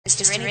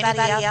Is there anybody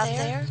out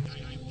there?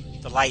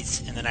 The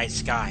lights in the night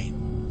sky.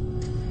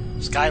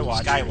 Sky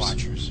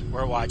Watchers.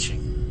 We're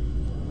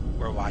watching.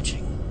 We're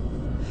watching.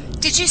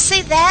 Did you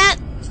see that?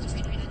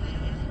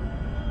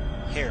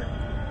 Here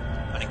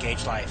on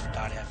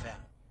EngageLife.fm.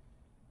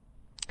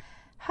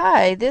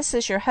 Hi, this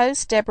is your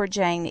host, Debra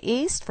Jayne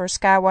East for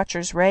Sky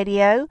Watchers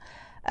Radio,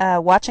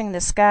 watching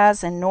the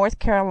skies in North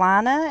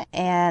Carolina,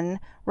 and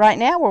right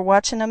now we're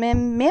watching them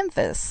in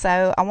Memphis.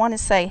 So I want to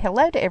say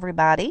hello to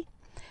everybody.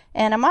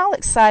 And I'm all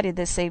excited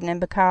this evening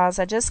because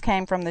I just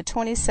came from the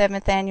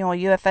 27th Annual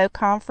UFO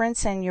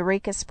Conference in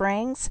Eureka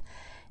Springs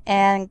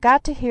and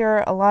got to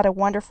hear a lot of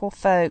wonderful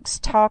folks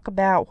talk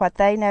about what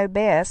they know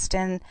best,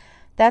 and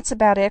that's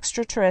about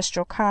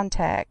extraterrestrial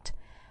contact.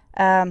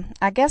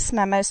 I guess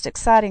my most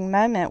exciting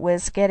moment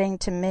was getting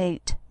to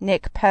meet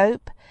Nick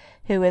Pope,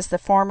 who is the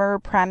former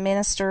Prime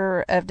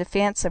Minister of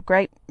Defense of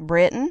Great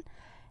Britain,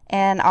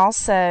 and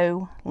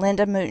also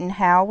Linda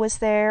Moulton-Howe was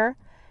there,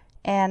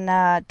 and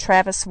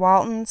Travis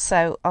Walton.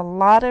 So a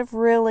lot of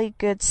really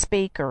good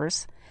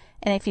speakers.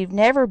 And if you've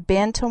never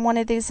been to one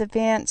of these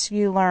events,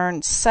 you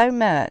learn so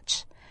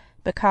much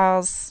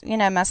because, you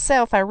know,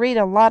 myself, I read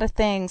a lot of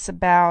things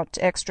about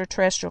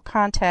extraterrestrial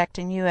contact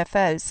and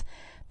UFOs,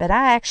 but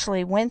I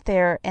actually went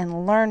there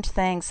and learned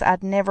things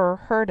I'd never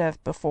heard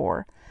of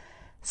before.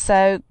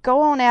 So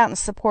go on out and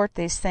support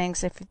these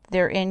things if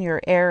they're in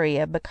your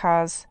area,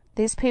 because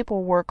these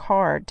people work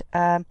hard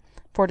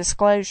for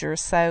disclosure,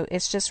 so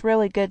it's just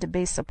really good to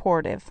be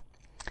supportive.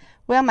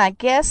 Well, my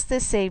guest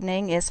this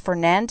evening is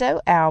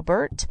Fernando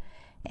Albert,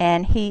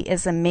 and he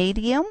is a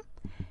medium,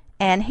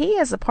 and he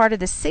is a part of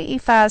the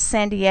CE5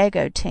 San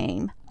Diego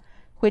team,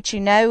 which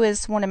you know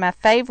is one of my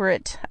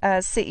favorite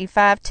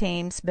CE5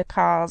 teams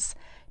because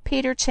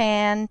Peter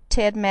Chan,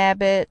 Ted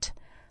Mabbitt,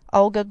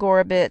 Olga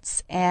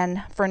Gorbitz,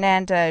 and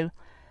Fernando.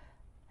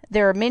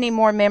 There are many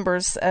more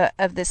members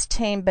of this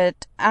team,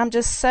 but I'm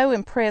just so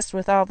impressed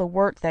with all the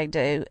work they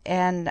do,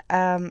 and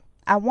I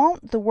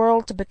want the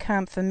world to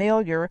become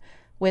familiar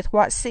with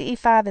what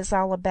CE5 is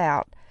all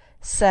about.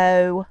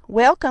 So,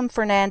 welcome,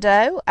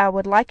 Fernando. I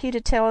would like you to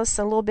tell us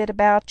a little bit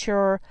about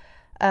your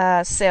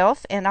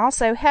self and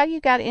also how you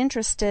got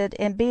interested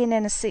in being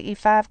in a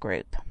CE5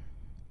 group.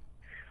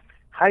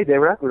 Hi,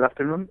 Debra. Good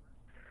afternoon.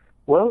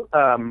 Well,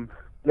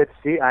 let's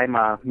see. I'm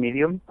a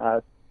medium.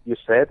 You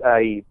said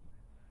I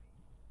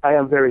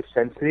am very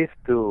sensitive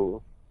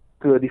to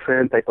a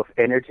different type of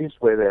energies,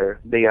 whether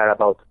they are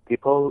about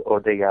people or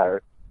they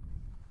are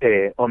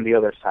on the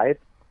other side.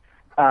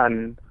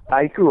 And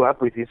I grew up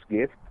with this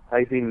gift.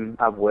 I've been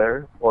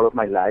aware all of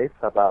my life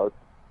about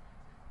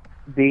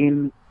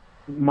being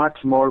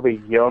much more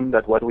beyond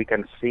that what we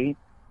can see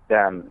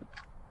than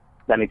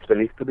it's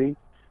believed to be.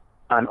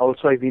 And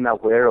also I've been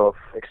aware of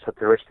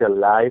extraterrestrial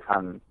life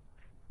and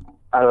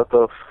a lot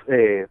of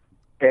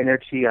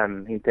energy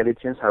and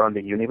intelligence around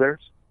the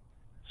universe.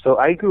 So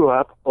I grew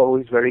up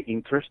always very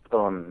interested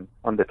on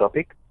the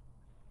topic.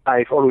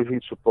 I've always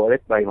been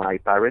supported by my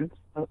parents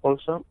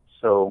also.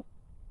 So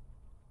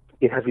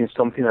it has been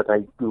something that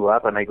I grew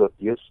up and I got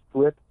used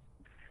to it.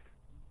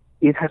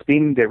 It has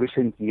been the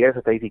recent years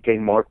that I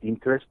became more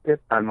interested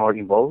and more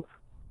involved.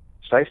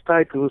 So I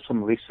started to do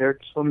some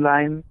research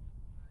online,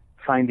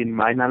 finding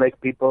mind-alike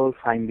people,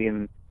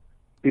 finding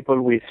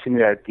people with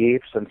similar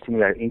gifts and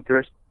similar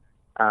interests.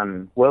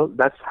 And, well,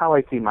 that's how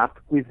I came up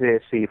with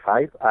the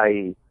CE5.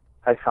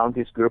 I found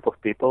this group of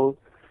people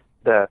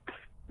that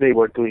they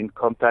were doing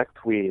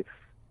contact with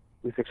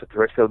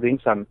extraterrestrial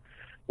beings, and,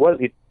 well,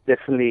 it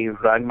definitely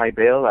rang my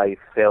bell. I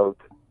felt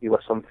it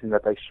was something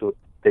that I should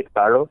take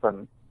part of,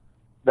 and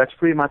that's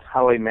pretty much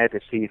how I met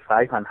the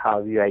CE5 and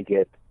how did I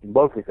get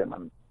involved with them.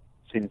 And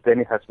since then,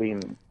 it has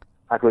been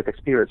a great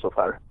experience so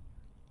far.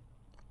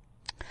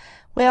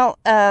 Well,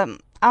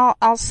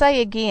 I'll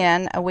say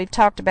again, we've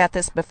talked about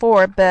this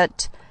before,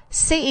 but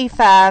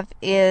CE5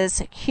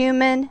 is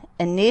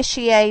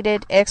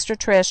human-initiated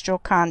extraterrestrial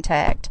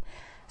contact.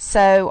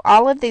 So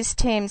all of these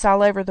teams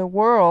all over the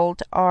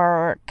world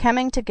are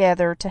coming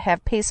together to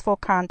have peaceful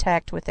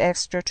contact with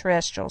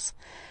extraterrestrials.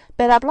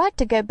 But I'd like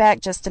to go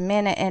back just a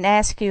minute and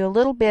ask you a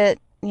little bit,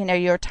 you know,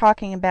 you're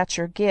talking about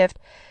your gift.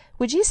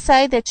 Would you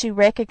say that you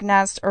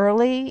recognized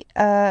early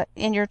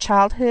in your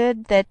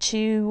childhood that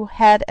you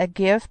had a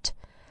gift,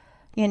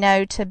 you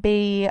know, to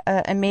be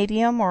a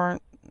medium or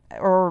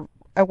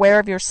aware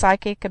of your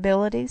psychic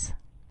abilities?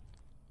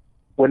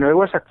 When I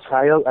was a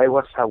child, I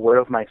was aware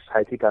of my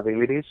psychic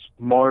abilities,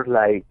 more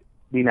like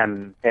being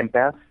an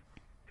empath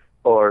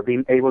or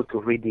being able to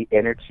read the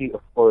energy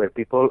of other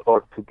people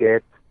or to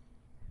get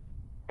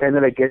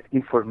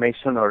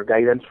information or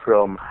guidance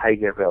from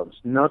higher realms.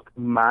 Not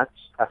much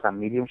as a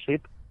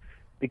mediumship,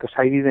 because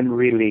I didn't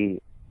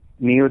really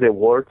knew the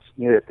words,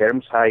 knew the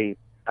terms. I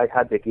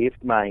had the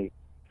gift. My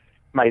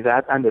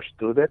dad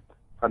understood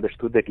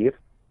the gift,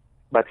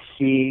 but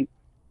he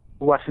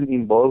wasn't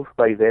involved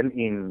by then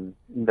in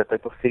that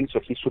type of thing, so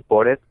he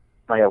supported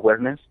my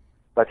awareness,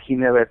 but he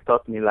never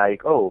taught me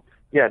like, oh,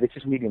 yeah, this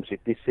is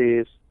mediumship, this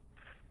is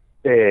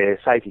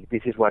psychic,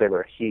 this is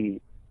whatever.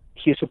 He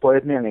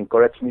supported me and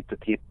encouraged me to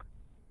keep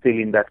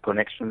feeling that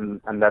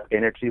connection and that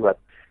energy. But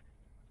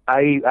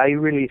I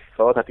really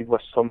thought that it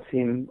was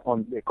something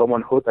on the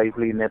common hood. I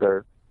really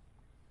never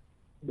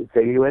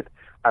valued it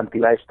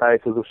until I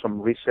started to do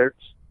some research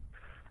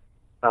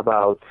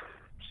about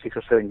 6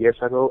 or 7 years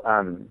ago,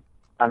 and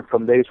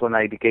from there is when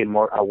I became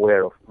more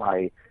aware of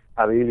my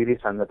abilities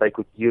and that I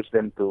could use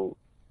them to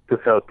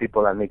help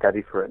people and make a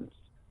difference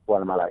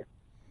while I'm alive.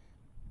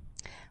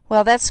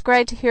 Well, that's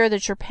great to hear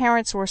that your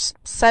parents were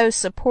so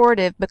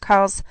supportive,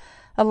 because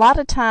a lot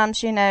of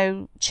times,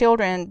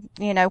 children,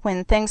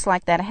 when things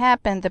like that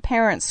happen, the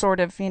parents sort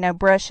of,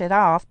 brush it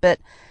off. But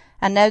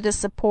I know the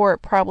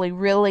support probably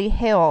really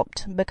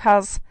helped,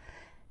 because,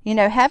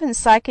 having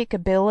psychic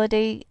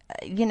ability,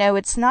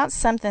 it's not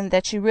something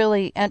that you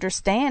really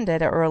understand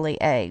at an early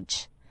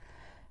age.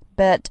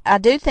 But I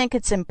do think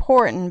it's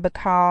important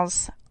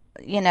because,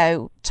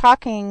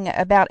 talking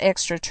about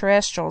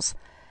extraterrestrials,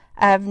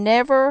 I've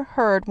never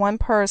heard one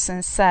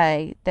person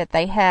say that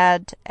they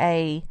had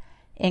a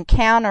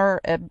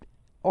encounter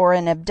or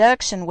an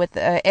abduction with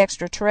an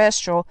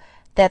extraterrestrial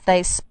that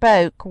they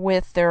spoke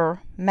with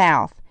their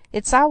mouth.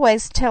 It's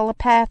always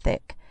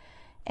telepathic.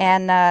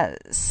 And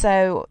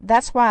so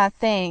that's why I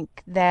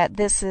think that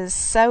this is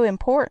so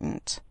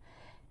important.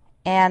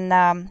 And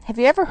have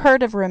you ever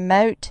heard of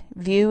remote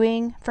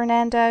viewing,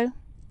 Fernando?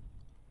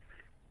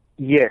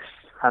 Yes,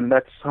 and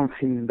that's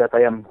something that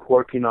I am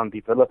working on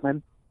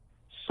development.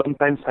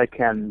 Sometimes I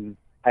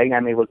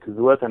am able to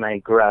do it and I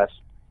grasp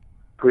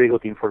pretty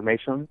good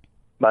information,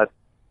 but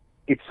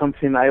it's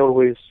something I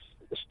always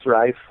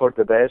strive for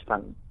the best,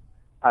 and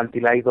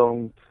until I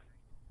don't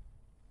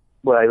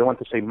want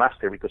to say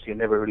master, because you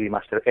never really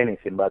master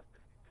anything, but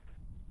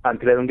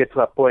until I don't get to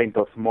a point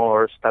of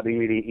more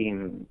stability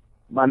in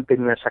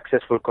maintaining a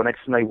successful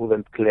connection, I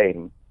wouldn't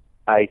claim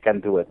I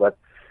can do it. But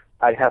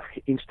I have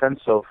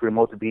instances of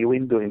remote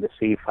viewing during the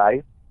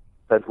CE5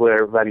 that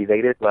were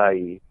validated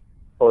by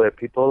other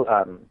people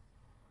and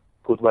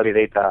could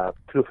validate a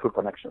truthful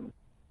connection.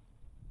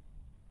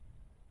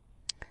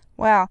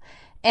 Wow.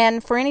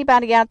 And for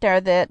anybody out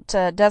there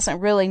that doesn't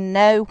really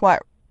know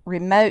what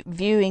remote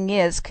viewing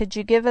is, could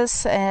you give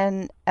us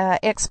an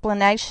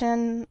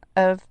explanation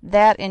of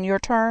that in your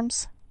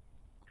terms?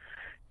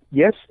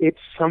 Yes, it's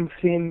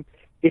something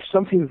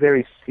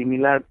very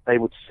similar, I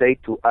would say,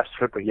 to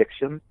astral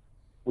projection,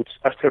 which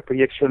astral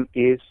projection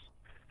is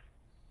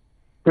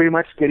pretty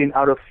much getting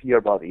out of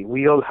your body.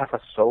 We all have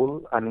a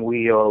soul, and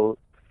we all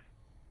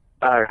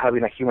are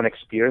having a human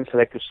experience. I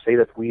like to say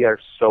that we are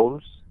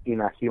souls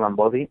in a human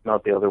body,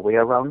 not the other way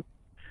around.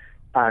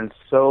 And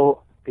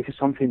so this is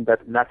something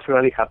that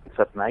naturally happens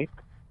at night,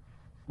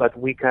 but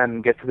we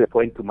can get to the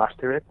point to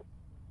master it.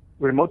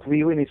 Remote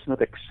viewing is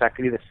not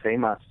exactly the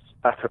same as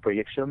astral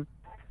projection.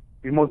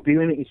 Remote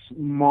viewing is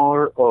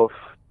more of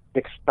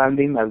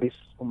expanding, at least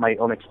from my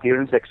own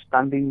experience,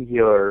 expanding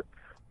your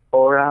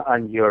aura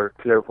and your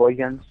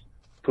clairvoyance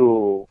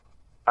to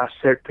a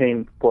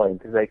certain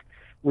point. It's like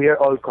we are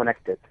all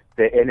connected.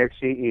 The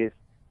energy is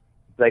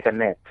like a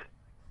net.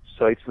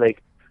 So it's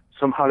like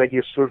somehow like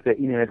you surf the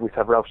internet with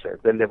a browser.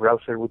 Then the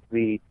browser would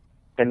be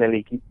kind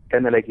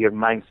of like your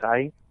mind's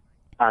eye.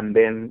 And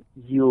then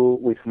you,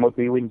 with remote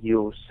viewing,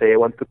 you say, I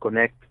want to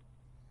connect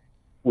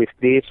with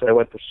this, or I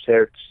want to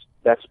search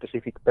that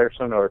specific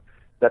person or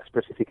that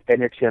specific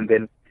energy, and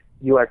then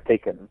you are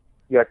taken.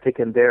 You are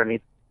taken there, and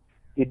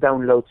it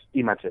downloads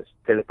images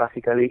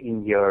telepathically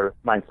in your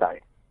mind's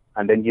eye.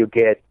 And then you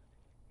get,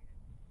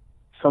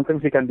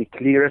 sometimes it can be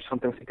clearer,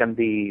 sometimes it can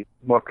be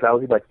more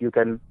cloudy, but you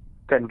can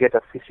get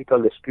a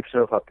physical description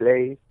of a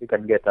place, you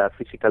can get a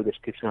physical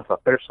description of a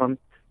person,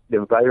 the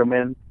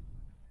environment,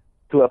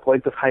 to a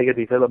point of higher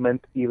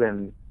development,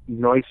 even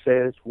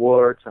noises,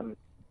 words, and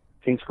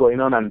things going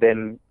on. And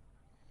then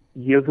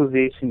you do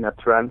this in a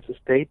trance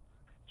state.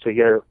 So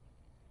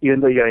even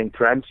though you're in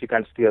trance, you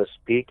can still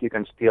speak, you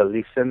can still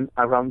listen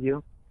around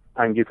you,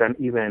 and you can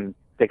even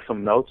take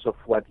some notes of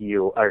what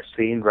you are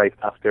seeing right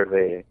after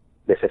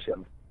the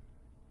session.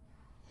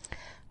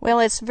 Well,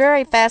 it's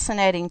very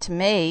fascinating to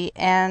me,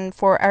 and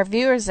for our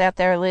viewers out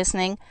there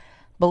listening,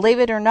 believe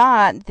it or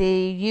not,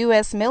 the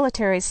U.S.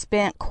 military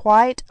spent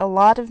quite a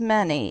lot of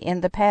money in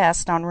the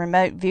past on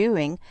remote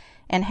viewing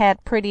and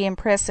had pretty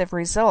impressive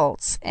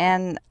results.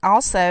 And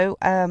also,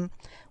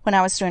 when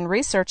I was doing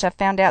research, I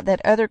found out that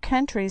other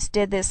countries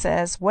did this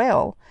as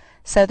well.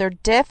 So there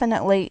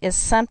definitely is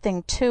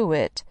something to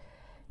it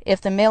if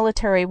the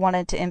military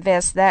wanted to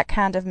invest that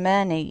kind of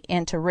money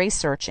into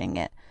researching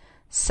it.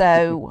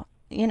 So,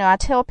 I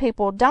tell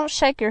people, don't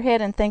shake your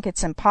head and think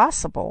it's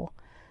impossible,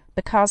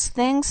 because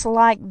things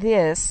like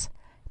this,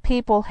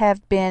 people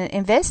have been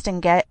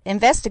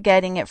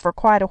investigating it for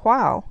quite a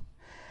while.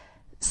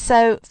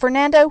 So,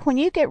 Fernando, when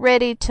you get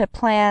ready to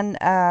plan,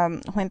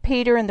 when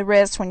Peter and the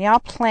rest, when y'all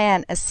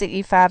plan a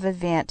CE5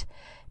 event,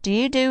 do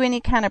you do any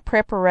kind of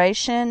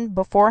preparation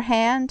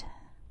beforehand?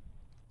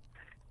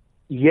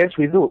 Yes,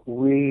 we do.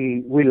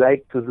 We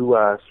like to do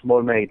a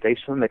small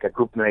meditation, like a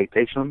group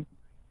meditation,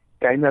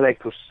 kind of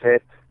like to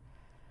set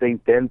the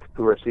intent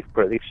to receive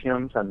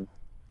predictions and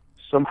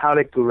somehow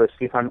like to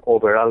receive an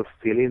overall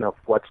feeling of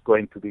what's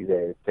going to be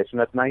the session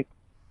at night.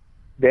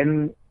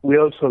 Then we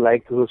also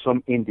like to do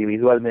some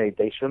individual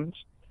meditations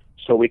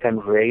so we can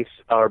raise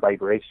our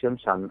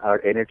vibrations and our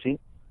energy,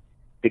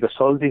 because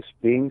all these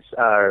beings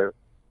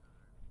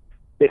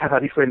they have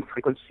a different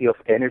frequency of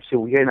energy.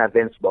 We are in a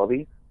dense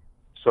body,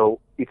 so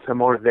it's a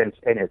more dense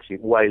energy,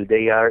 while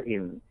they are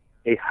in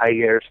a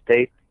higher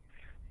state.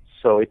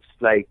 So it's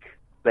like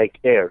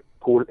air.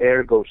 Cool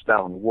air goes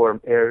down,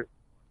 warm air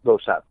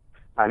goes up.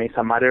 And it's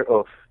a matter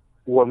of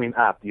warming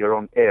up your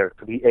own air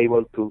to be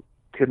able to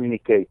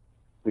communicate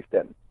with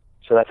them.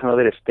 So that's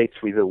another stage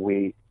we do.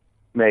 We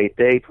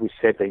meditate, we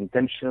set the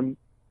intention.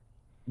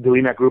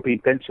 Doing a group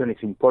intention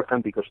is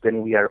important because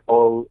then we are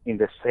all in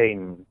the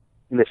same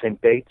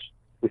page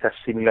with a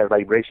similar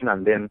vibration,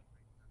 and then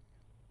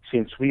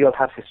since we all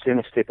have the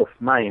same state of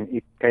mind,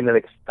 it kind of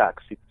like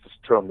stacks. It's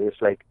strong.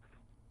 It's like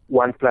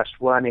 1 +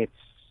 1 is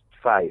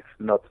 5,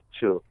 not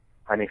 2.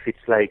 And if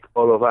it's like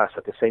all of us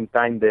at the same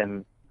time,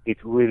 then it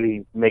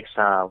really makes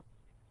a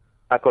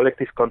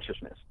collective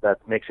consciousness that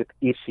makes it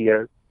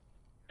easier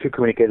to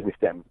communicate with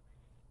them.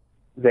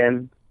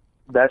 Then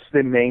that's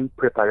the main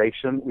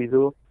preparation we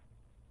do.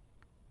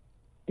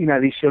 In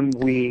addition,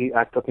 we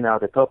are talking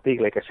about the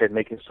topic, like I said,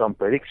 making some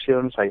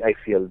predictions. I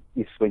feel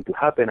it's going to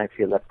happen. I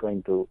feel that's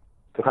going to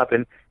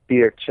happen.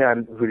 Peter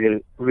Chan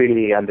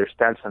really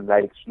understands and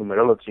likes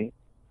numerology,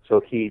 so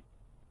he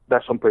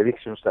does some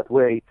predictions that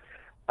way.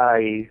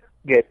 I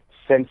get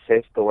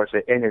senses towards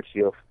the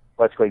energy of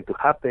what's going to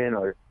happen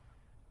or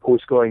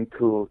who's going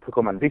to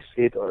come and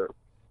visit, or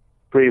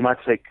pretty much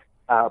like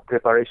a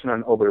preparation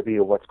and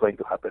overview of what's going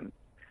to happen.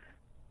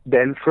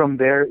 Then from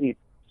there,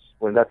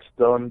 when that's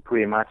done,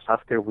 pretty much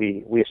after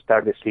we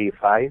start the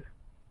CE5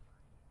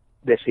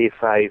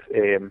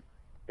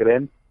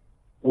 event,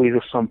 we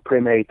do some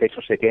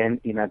premeditations again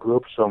in a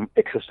group, some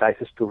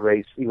exercises to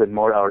raise even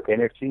more our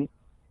energy,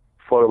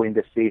 following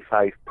the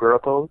CE5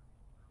 protocol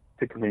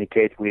to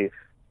communicate with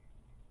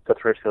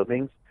extraterrestrial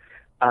beings.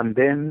 And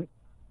then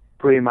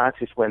pretty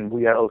much is when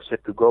we are all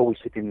set to go. We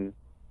sit in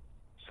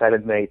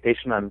silent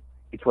meditation, and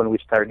it's when we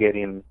start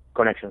getting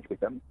connections with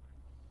them.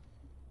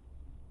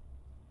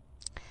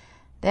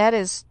 That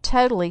is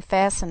totally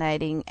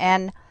fascinating.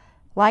 And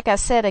like I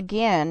said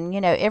again,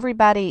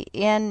 everybody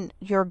in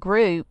your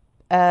group,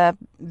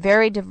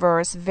 very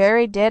diverse,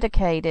 very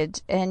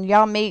dedicated, and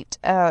y'all meet,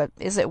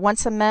 is it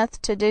once a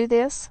month to do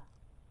this?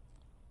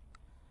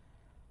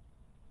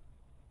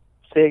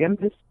 Say again,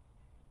 please.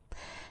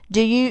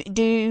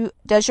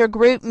 Does your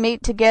group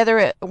meet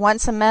together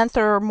once a month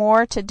or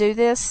more to do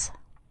this?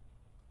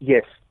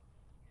 Yes.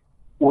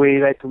 We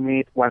like to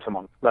meet once a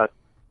month, but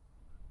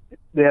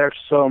there are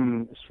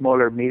some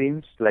smaller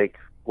meetings, like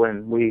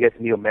when we get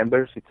new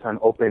members, it's an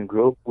open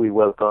group. We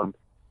welcome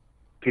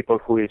people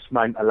who is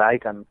mind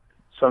alike, and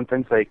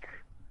sometimes like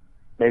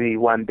maybe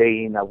one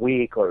day in a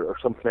week or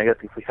something like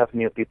that. If we have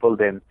new people,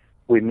 then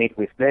we meet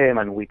with them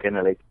and we can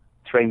like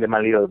train them a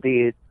little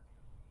bit,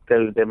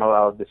 tell them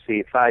about the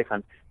CE5,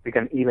 and we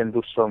can even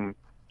do some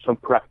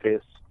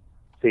practice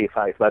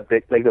CE5. But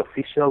the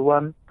official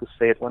one, to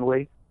say it one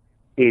way,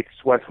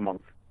 it's once a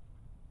month.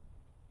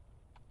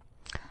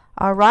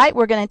 All right,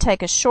 we're going to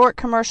take a short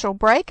commercial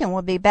break, and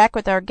we'll be back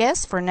with our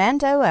guest,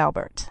 Fernando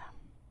Albert.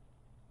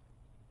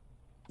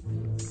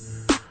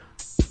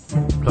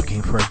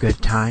 Looking for a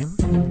good time?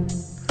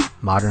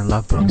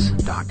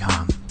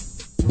 ModernLoveBooks.com.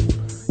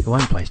 The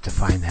one place to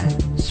find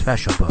that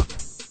special book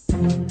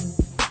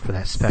for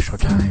that special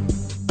time.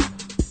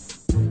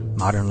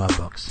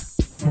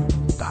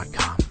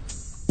 ModernLoveBooks.com.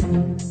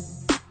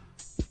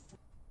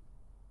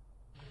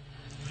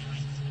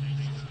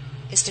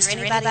 Is there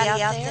anybody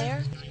out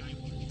there?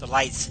 The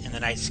lights in the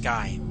night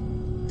sky.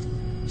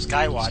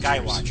 Sky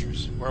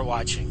Watchers. We're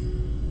watching.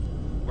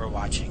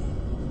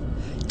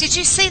 Did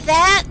you see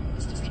that?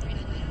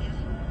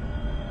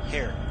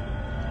 Here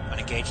on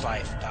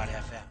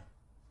EngageLife.fm.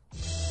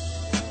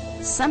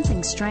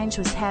 Something strange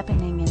was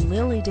happening in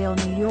Lilydale,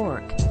 New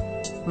York.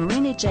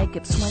 Marina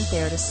Jacobs went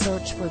there to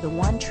search for the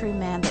one true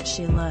man that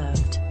she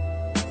loved.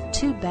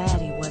 Too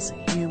bad he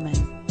wasn't human.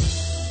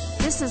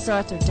 This is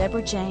author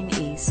Debra Jayne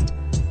East.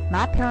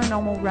 My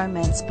paranormal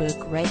romance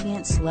book,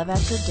 Radiance: Love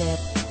After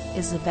Death,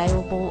 is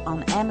available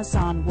on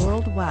Amazon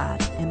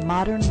worldwide and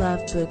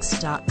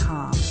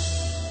modernlovebooks.com.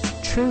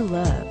 True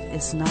love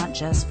is not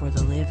just for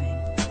the living.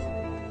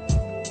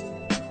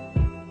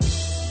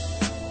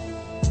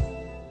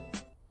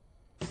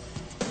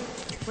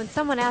 When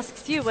someone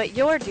asks you what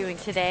you're doing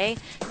today,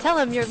 tell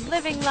them you're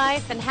living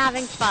life and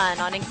having fun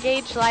on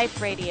Engage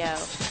Life Radio.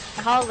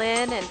 Call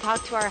in and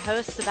talk to our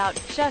hosts about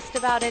just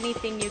about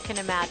anything you can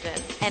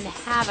imagine and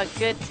have a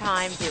good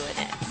time doing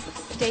it.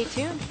 Stay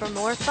tuned for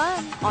more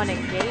fun on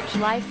Engage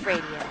Life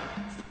Radio.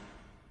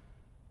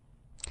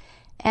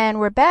 And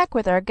we're back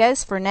with our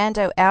guest,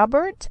 Fernando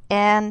Albert.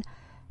 And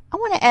I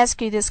want to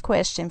ask you this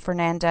question,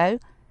 Fernando.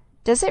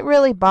 Does it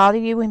really bother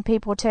you when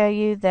people tell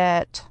you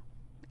that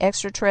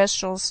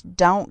extraterrestrials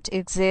don't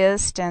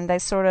exist and they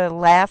sort of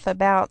laugh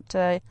about,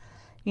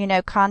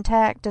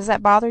 contact? Does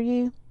that bother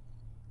you?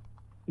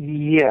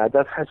 Yeah,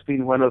 that has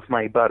been one of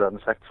my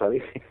buttons,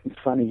 actually. It's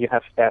funny you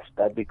have asked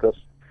that because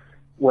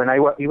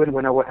even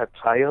when I was a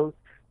child,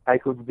 I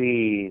could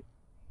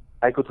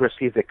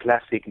receive the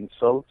classic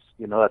insults,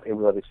 that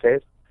everybody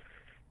says,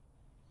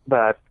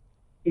 but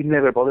it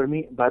never bothered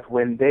me. But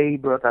when they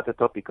brought up the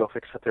topic of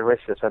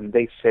extraterrestrials and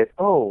they said,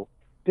 "Oh,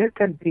 there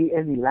can't be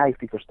any life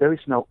because there is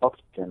no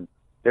oxygen,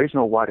 there is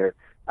no water,"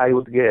 I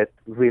would get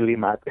really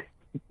mad.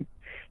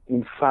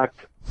 In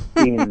fact,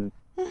 in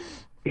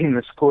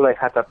school, I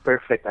had a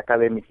perfect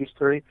academic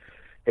history,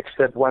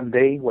 except one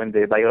day when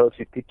the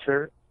biology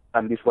teacher,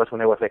 and this was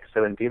when I was like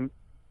 17,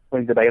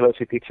 when the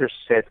biology teacher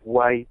said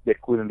why there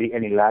couldn't be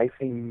any life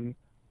in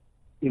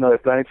other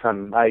planets,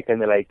 and I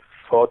kind of like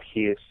fought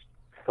his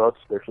thoughts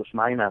versus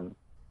mine, and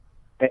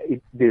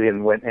it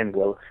didn't end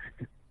well.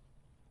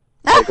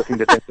 I got in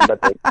detention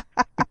that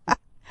day.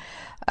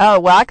 Oh,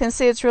 well, I can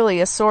see it's really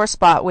a sore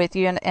spot with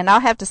you, and I'll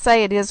have to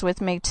say it is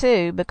with me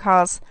too,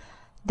 because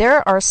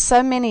there are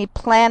so many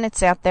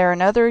planets out there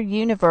and other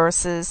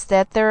universes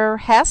that there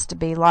has to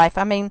be life.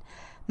 I mean,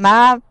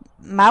 my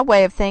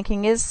way of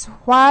thinking is,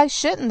 why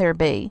shouldn't there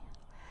be?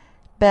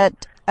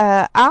 But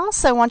I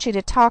also want you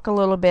to talk a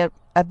little bit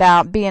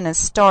about being a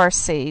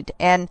starseed.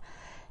 And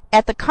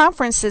at the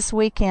conference this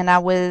weekend, I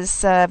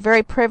was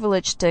very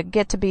privileged to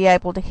get to be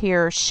able to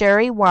hear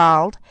Sherry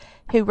Wild,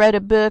 who wrote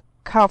a book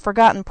called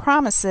Forgotten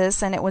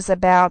Promises, and it was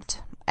about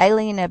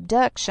alien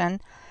abduction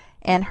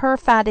and her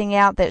finding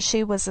out that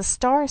she was a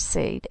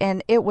starseed,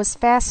 and it was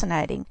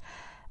fascinating.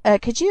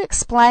 Could you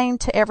explain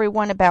to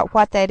everyone about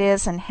what that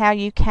is and how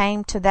you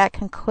came to that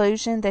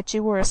conclusion that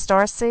you were a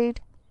starseed?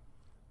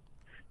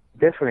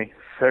 Definitely.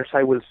 First,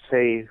 I will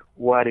say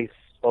what it's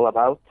all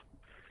about.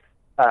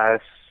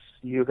 As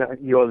you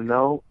all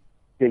know,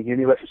 the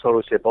universe is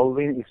always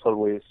evolving, it's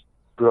always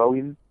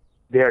growing.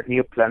 There are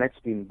new planets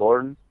being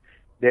born.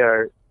 There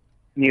are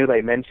new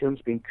dimensions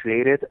being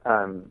created,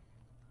 and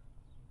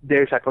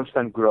there's a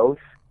constant growth.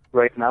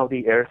 Right now,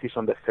 the Earth is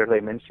on the third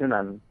dimension,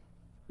 and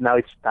now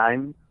it's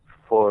time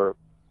for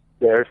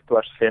the Earth to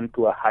ascend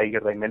to a higher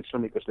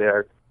dimension because there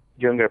are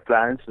younger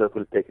planets that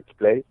will take its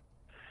place.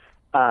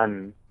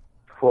 And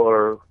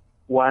for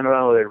one or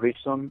another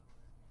reason,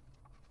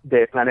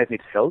 the planet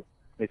needs help.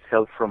 It's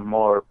help from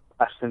more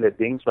ascended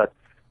beings, but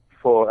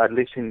for at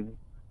least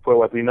for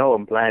what we know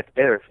on planet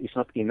Earth, it's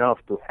not enough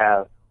to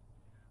have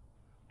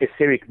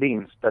etheric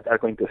beings that are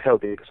going to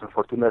help it, because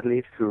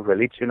unfortunately, through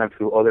religion and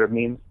through other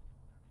means,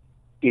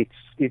 it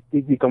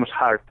becomes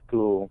hard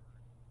to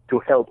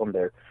help on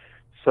there.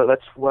 So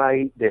that's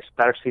why the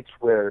starseeds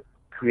were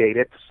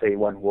created, to say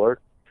one word,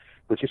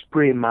 which is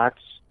pretty much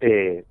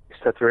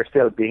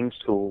extraterrestrial beings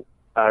who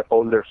are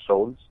older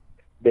souls.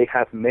 They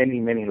have many,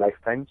 many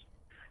lifetimes,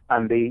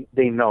 and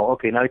they know,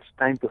 okay, now it's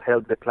time to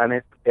help the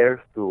planet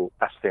Earth to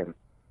ascend.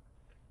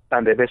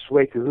 And the best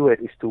way to do it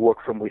is to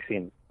work from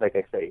within, like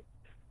I say.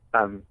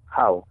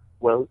 How?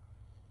 Well,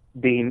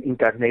 being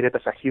incarnated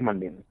as a human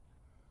being.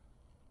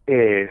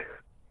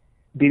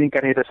 Being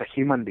incarnated as a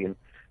human being,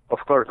 of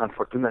course,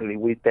 unfortunately,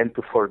 we tend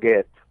to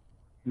forget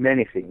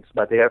many things,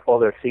 but there are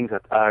other things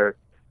that are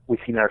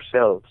within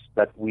ourselves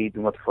that we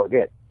do not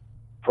forget.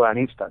 For an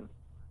instance,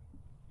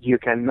 you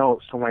can know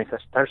someone is a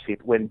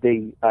starseed when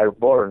they are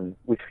born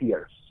with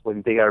fears,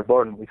 when they are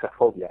born with a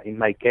phobia. In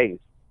my case,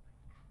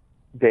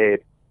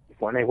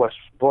 when I was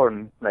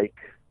born, like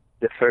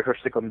the first or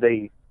second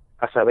day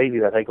as a baby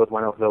that I got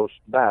one of those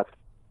baths,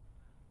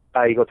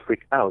 I got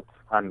freaked out,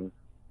 and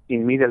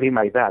immediately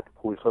my dad,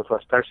 who is also a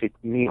starseed,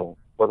 knew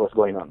what was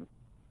going on.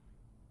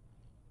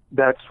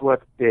 That's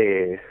what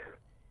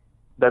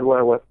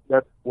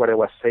what I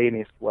was saying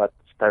is what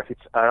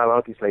starseeds are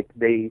about. Is like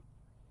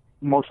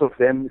most of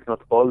them, if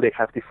not all, they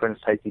have different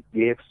psychic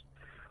gifts.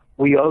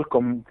 We all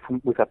come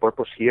with a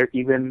purpose here,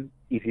 even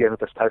if you're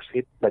not a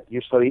starseed, but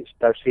usually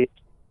starseeds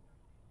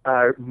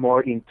are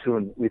more in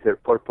tune with their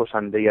purpose,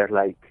 and they are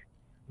like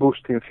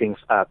boosting things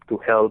up to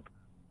help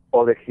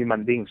other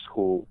human beings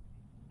who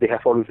they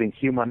have always been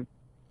human,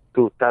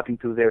 to tap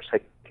into their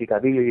psychic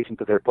abilities,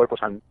 into their purpose,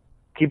 and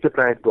keep the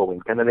planet going,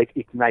 kind of like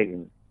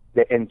igniting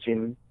the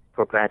engine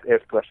for planet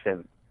Earth to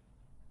ascend.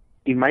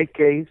 In my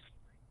case,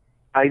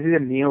 I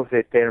didn't know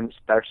the term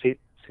starseed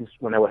since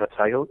when I was a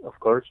child, of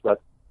course,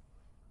 but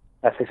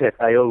as I said,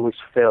 I always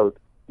felt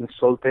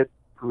insulted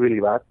really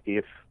bad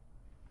if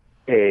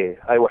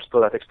I was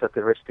told that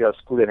extraterrestrials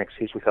couldn't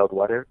exist without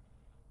water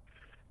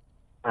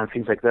and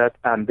things like that.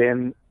 And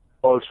then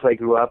also I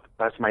grew up,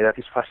 as my dad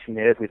is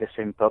fascinated with the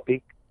same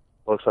topic,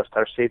 also a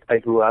starseed, I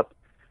grew up,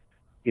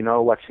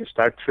 watching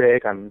Star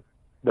Trek and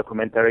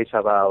documentaries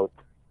about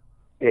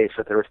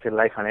extraterrestrial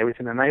life and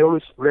everything, and I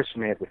always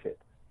resonated with it.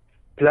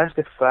 Plus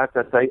the fact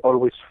that I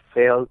always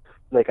felt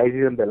like I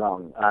didn't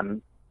belong.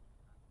 And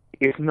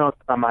it's not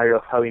a matter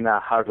of having a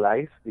hard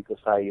life, because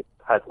I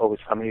had always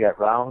family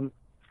around,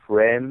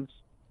 friends,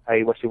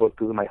 I was able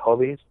to do my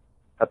hobbies.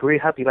 A pretty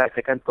happy life,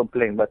 I can't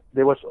complain, but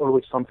there was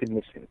always something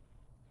missing.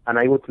 And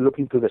I would look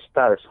into the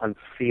stars and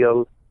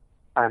feel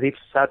a deep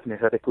sadness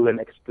that I couldn't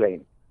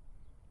explain.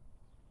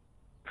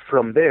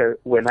 From there,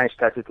 when I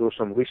started to do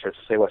some research,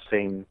 as I was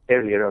saying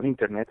earlier on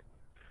internet,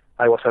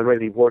 I was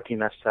already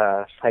working as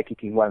a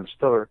psychic in one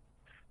store,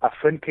 a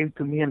friend came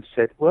to me and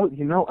said, well,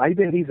 I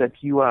believe that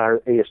you are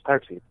a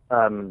starseed.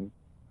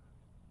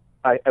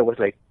 I was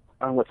like,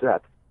 oh, what's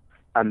that?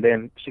 And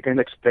then she kind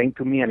of explained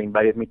to me and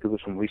invited me to do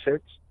some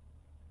research.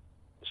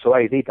 So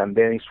I did, and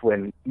then it's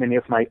when many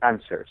of my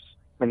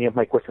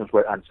questions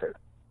were answered.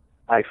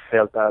 I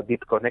felt a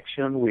deep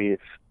connection with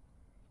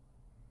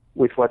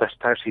what a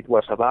starseed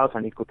was about,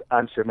 and it could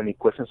answer many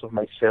questions of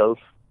myself,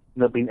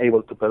 not being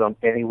able to belong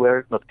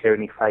anywhere, not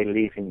caring if I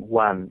live in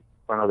one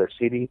or another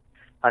city,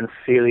 and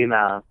feeling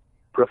a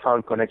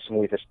profound connection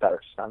with the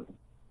stars.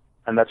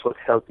 And that's what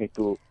helped me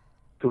to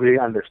really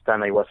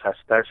understand I was a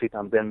starseed,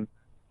 and then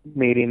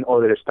meeting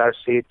other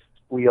starseeds,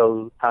 we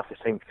all have the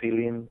same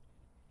feeling,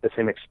 the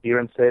same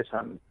experiences,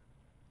 and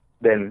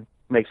then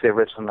makes the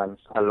resonance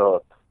a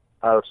lot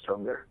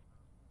stronger.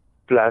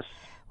 Plus,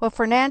 well,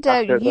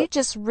 Fernando, you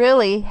just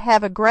really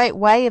have a great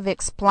way of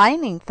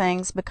explaining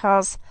things,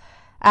 because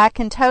I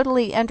can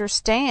totally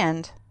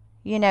understand,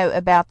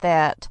 about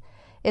that.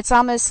 It's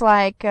almost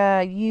like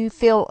you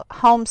feel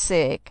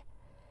homesick,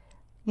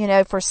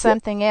 for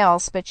something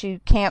else, but you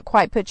can't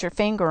quite put your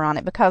finger on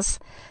it, because,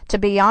 to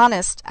be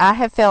honest, I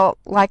have felt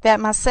like that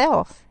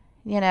myself,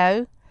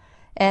 And,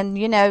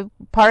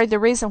 part of the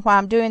reason why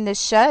I'm doing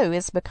this show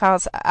is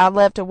because I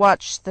love to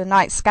watch the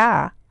night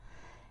sky.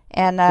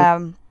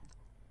 And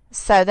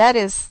so that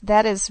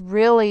is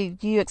really,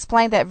 you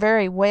explained that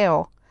very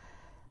well.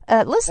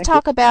 Let's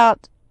talk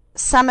about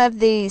some of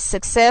the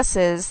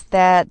successes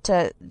that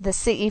the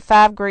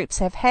CE5 groups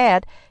have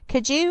had.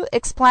 Could you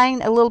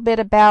explain a little bit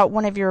about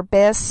one of your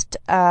best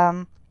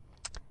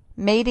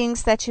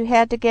meetings that you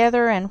had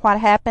together, and what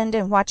happened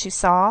and what you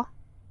saw?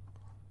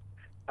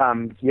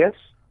 Yes,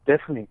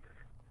 definitely.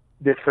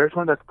 The first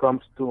one that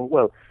comes to,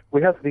 well,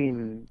 we have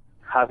been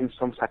having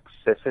some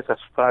successes as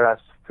far as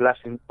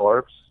flashing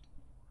orbs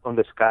on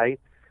the sky.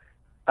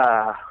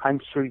 I'm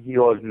sure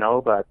you all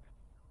know, but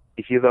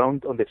if you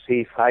don't, on the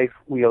CE5,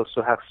 we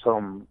also have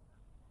some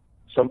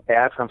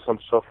apps and some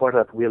software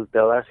that will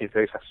tell us if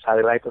there is a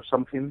satellite or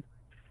something.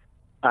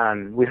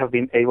 And we have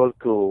been able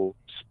to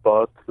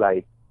spot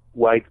like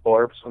white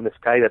orbs on the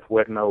sky that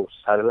were no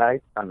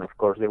satellites, and of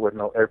course there were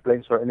no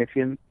airplanes or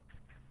anything,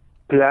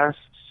 plus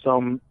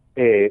some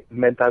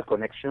mental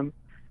connection.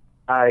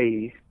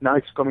 Now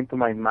it's coming to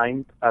my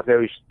mind a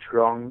very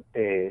strong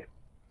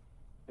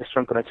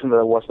connection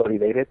that was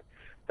validated,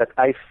 that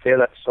I felt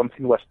that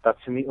something was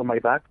touching me on my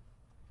back,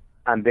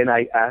 and then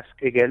I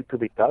asked again to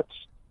be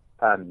touched,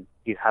 and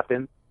it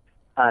happened.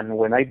 And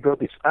when I brought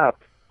this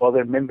up,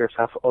 other members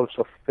have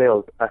also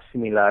felt a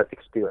similar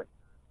experience.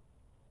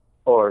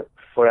 Or,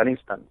 for an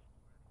instance,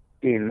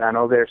 in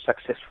another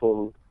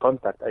successful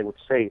contact, I would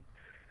say,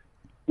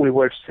 we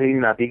were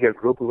seeing a bigger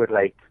group. We were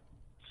like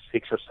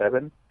 6 or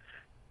 7,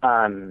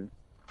 and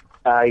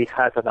I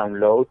had a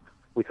download.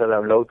 With a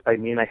download, I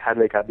mean I had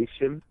like a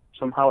vision,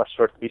 somehow a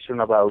short vision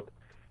about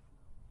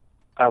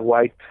a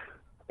white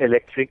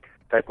electric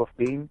type of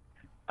being,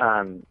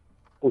 and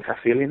with a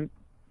feeling.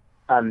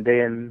 And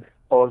then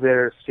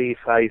other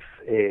C5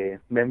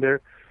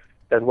 member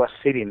that was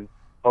sitting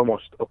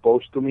almost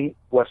opposed to me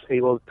was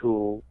able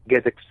to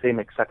get the same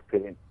exact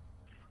feeling.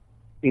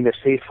 In the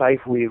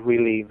C5, we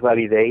really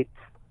validate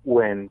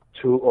when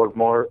 2 or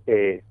more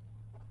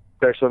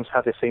persons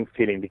have the same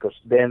feeling, because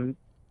then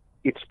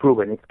it's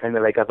proven. It's kind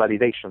of like a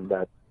validation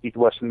that it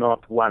was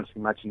not one's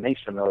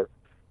imagination, or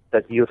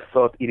that you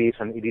thought it is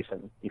and it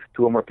isn't. If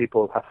 2 or more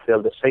people have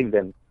felt the same,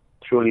 then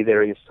truly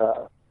there is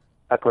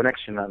a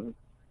connection,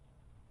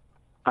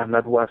 and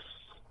that was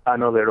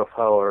another of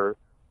our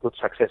good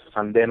successes.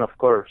 And then, of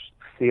course,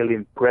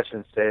 feeling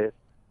presences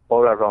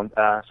all around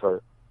us,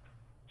 or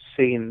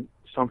seeing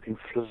something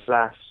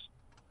flash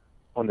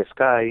on the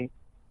sky,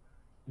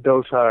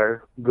 those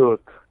are good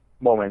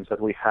moments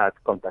that we had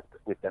contact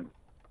with them.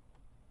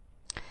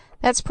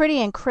 That's pretty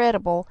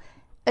incredible.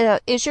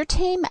 Is your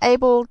team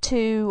able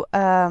to,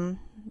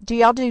 do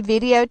y'all do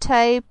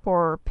videotape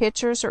or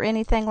pictures or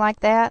anything like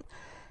that?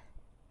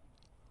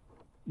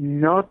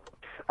 Not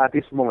at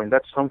this moment.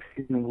 That's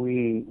something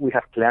we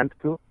have planned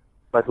to,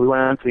 but we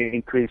want to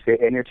increase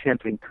the energy and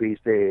to increase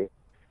the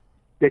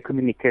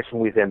communication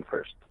with them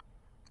first.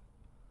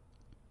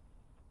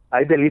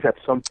 I believe that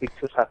some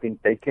pictures have been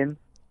taken.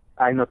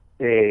 I'm not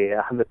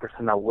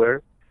 100%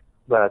 aware,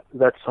 but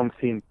that's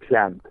something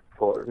planned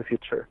for the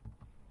future.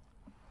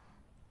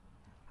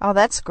 Oh,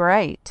 that's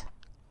great.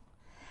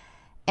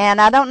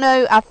 And I don't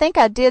know, I think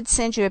I did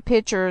send you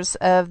pictures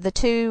of the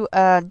 2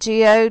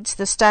 geodes,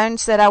 the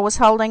stones that I was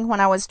holding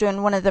when I was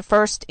doing one of the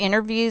first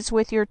interviews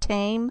with your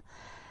team.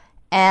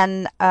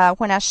 And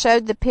when I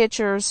showed the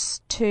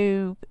pictures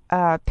to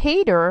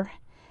Peter,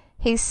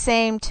 he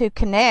seemed to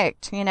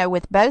connect,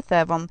 with both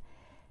of them.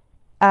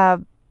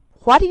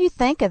 What do you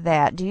think of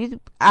that?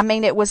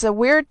 It was a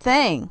weird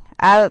thing.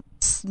 I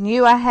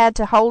knew I had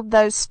to hold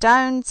those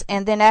stones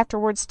and then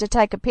afterwards to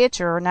take a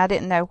picture, and I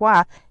didn't know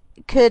why.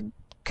 Could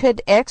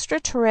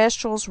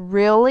extraterrestrials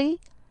really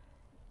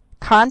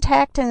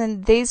contact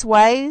in these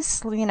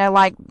ways,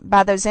 like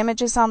by those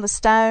images on the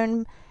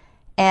stone,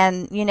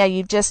 And, you know,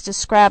 you've just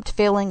described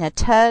feeling a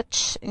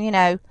touch. You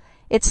know,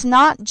 it's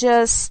not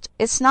just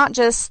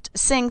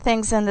seeing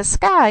things in the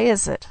sky,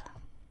 is it?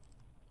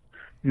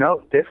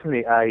 No,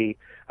 definitely. I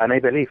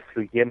believe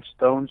through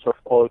gemstones of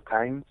all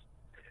kinds,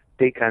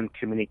 they can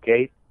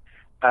communicate.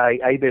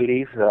 I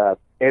believe that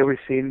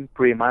everything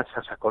pretty much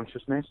has a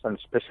consciousness, and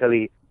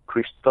especially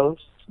crystals.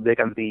 They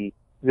can be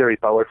very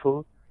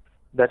powerful.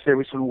 That's the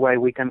reason why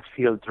we can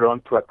feel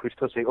drawn to a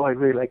crystal, say, oh, I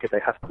really like it, I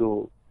have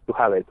to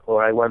have it,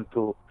 or I want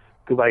to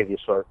buy this,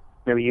 or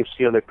maybe you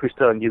see the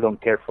crystal and you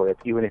don't care for it.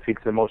 Even if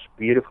it's the most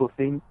beautiful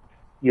thing,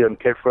 you don't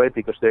care for it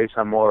because there is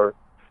a more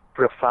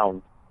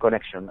profound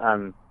connection.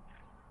 And,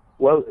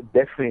 well,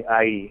 definitely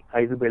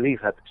I do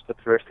believe that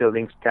extraterrestrial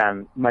beings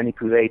can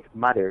manipulate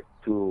matter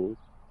to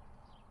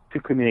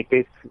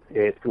communicate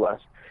to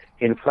us.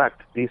 In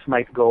fact, this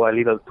might go a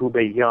little too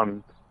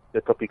beyond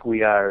the topic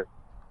we are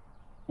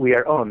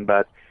on,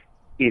 but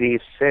it is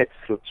said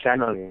through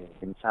channeling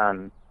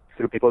and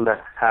through people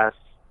that has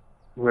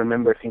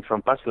remembered things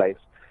from past lives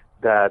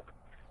that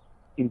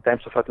in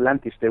times of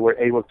Atlantis they were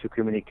able to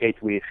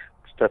communicate with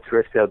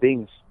extraterrestrial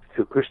beings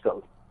through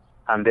crystals.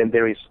 And then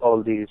there is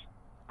all these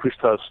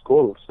crystal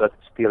schools that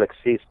still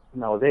exist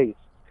nowadays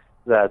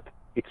that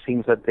it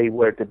seems that they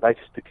were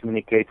devices to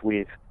communicate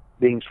with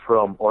beings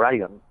from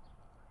Orion.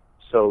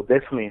 So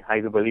definitely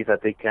I do believe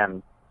that they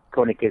can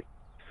communicate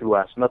through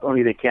us. Not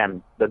only they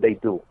can, but they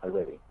do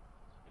already,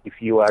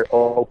 if you are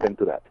open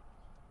to that.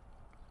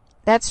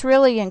 That's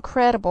really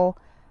incredible.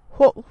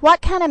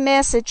 What kind of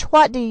message,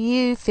 what do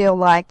you feel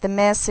like the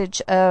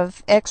message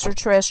of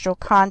extraterrestrial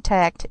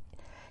contact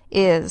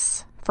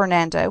is,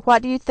 Fernando?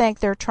 What do you think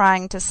they're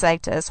trying to say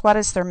to us? What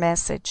is their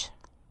message?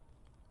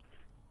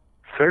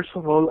 First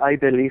of all, I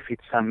believe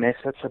it's a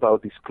message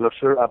about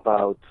disclosure,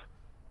 about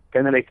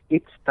kind of like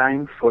it's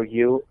time for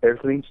you,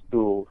 Earthlings,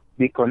 to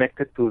be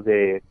connected to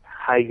the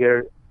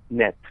higher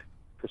net,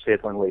 to say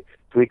it one way,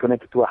 to be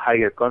connected to a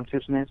higher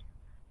consciousness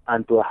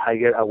and to a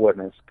higher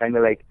awareness. Kind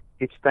of like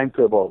it's time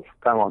to evolve.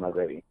 Come on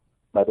already.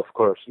 But of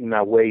course, in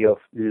a way of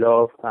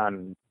love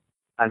and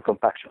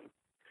compassion.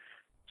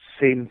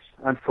 Since,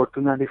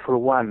 unfortunately, for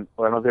one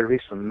or another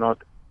reason,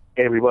 not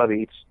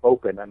everybody is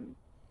open and,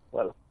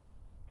 well,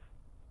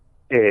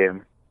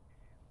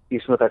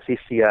 it's not as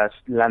easy as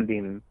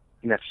landing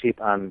in a ship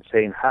and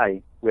saying,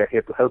 hi, we are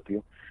here to help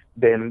you,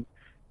 then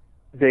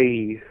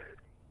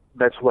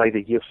that's why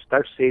they use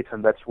starseeds,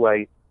 and that's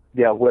why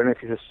the awareness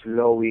is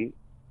slowly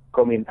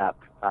coming up.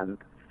 And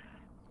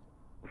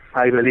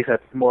I believe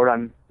that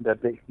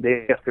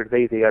day after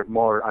day they are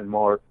more and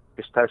more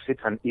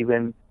starseeds, and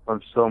even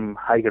on some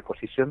higher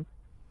position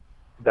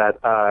that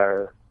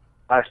are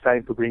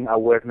starting to bring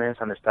awareness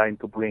and starting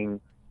to bring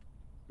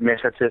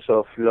messages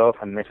of love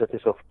and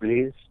messages of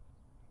bliss.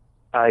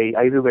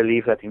 I do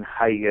believe that in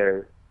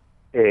higher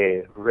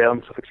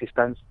realms of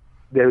existence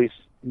there is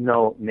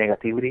no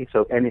negativity,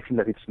 so anything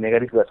that is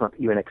negative does not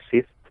even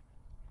exist,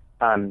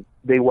 and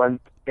they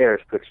want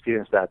Earth to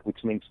experience that,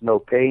 which means no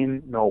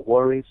pain, no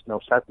worries, no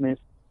sadness,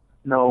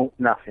 no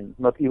nothing,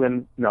 not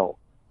even no.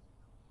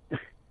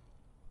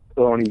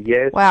 Only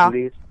yes, wow.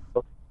 Please.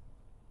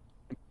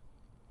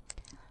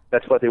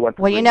 That's what they want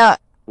to Well, bring. you know,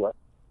 What?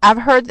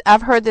 I've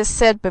heard this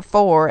said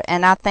before,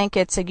 and I think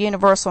it's a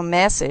universal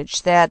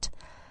message that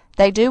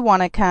they do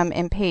want to come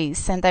in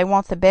peace and they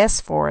want the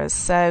best for us.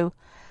 So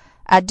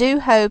I do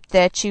hope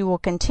that you will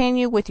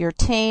continue with your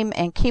team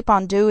and keep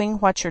on doing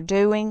what you're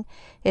doing.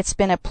 It's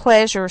been a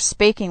pleasure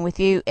speaking with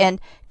you.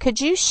 And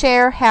could you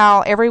share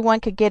how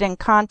everyone could get in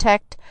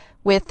contact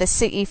with the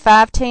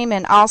CE5 team?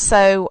 And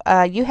also,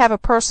 you have a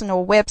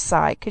personal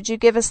website. Could you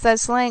give us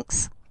those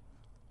links?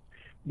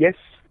 Yes,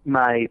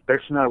 my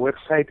personal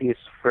website is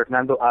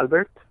Fernando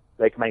Albert,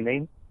 like my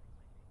name,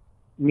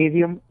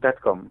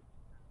 medium.com.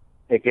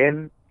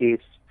 Again,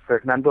 it's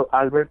Fernando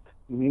Albert,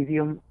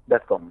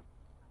 medium.com.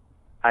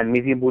 And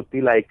medium would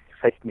be like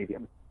size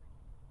medium.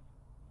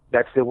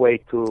 That's the way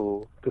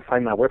to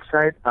find my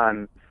website.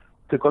 And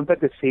to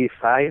contact the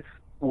CE5,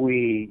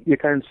 you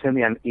can send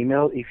me an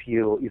email if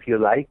you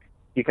like.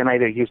 You can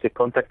either use the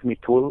contact me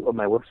tool on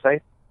my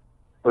website,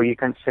 or you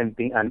can send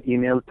me an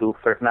email to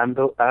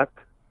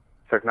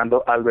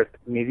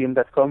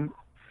fernando@fernandoalbertmedium.com.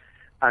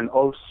 And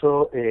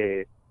also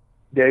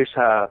there is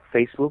a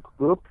Facebook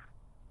group.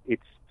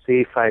 It's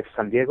CE5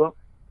 San Diego,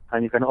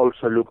 and you can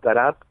also look that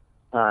up,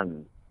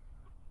 and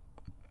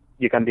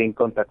you can be in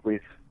contact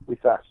with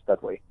us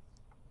that way.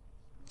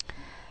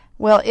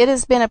 Well, it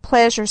has been a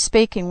pleasure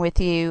speaking with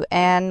you,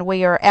 and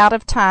we are out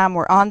of time.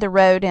 We're on the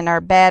road, and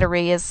our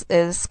battery is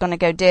going to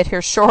go dead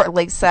here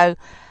shortly. So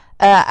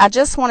I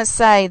just want to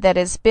say that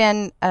it's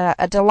been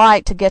a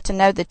delight to get to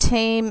know the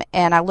team,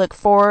 and I look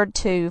forward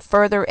to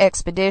further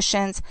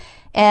expeditions.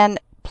 And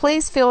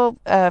please feel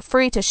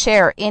free to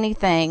share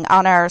anything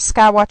on our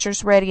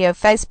Skywatchers Radio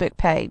Facebook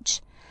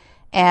page.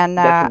 And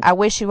I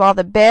wish you all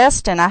the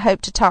best, and I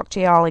hope to talk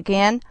to you all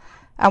again.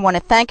 I want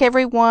to thank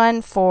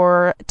everyone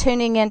for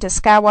tuning in to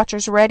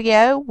Skywatchers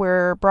Radio.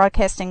 We're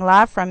broadcasting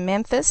live from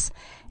Memphis,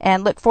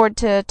 and look forward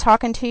to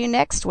talking to you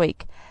next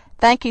week.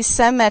 Thank you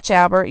so much,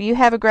 Albert. You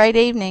have a great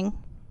evening.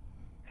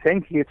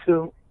 Thank you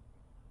too.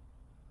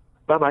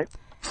 Bye-bye.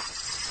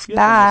 You've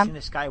Bye. been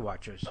listening to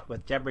Skywatchers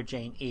with Debra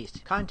Jayne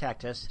East.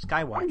 Contact us,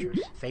 skywatchers,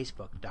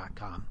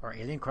 facebook.com, or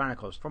Alien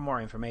Chronicles for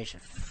more information.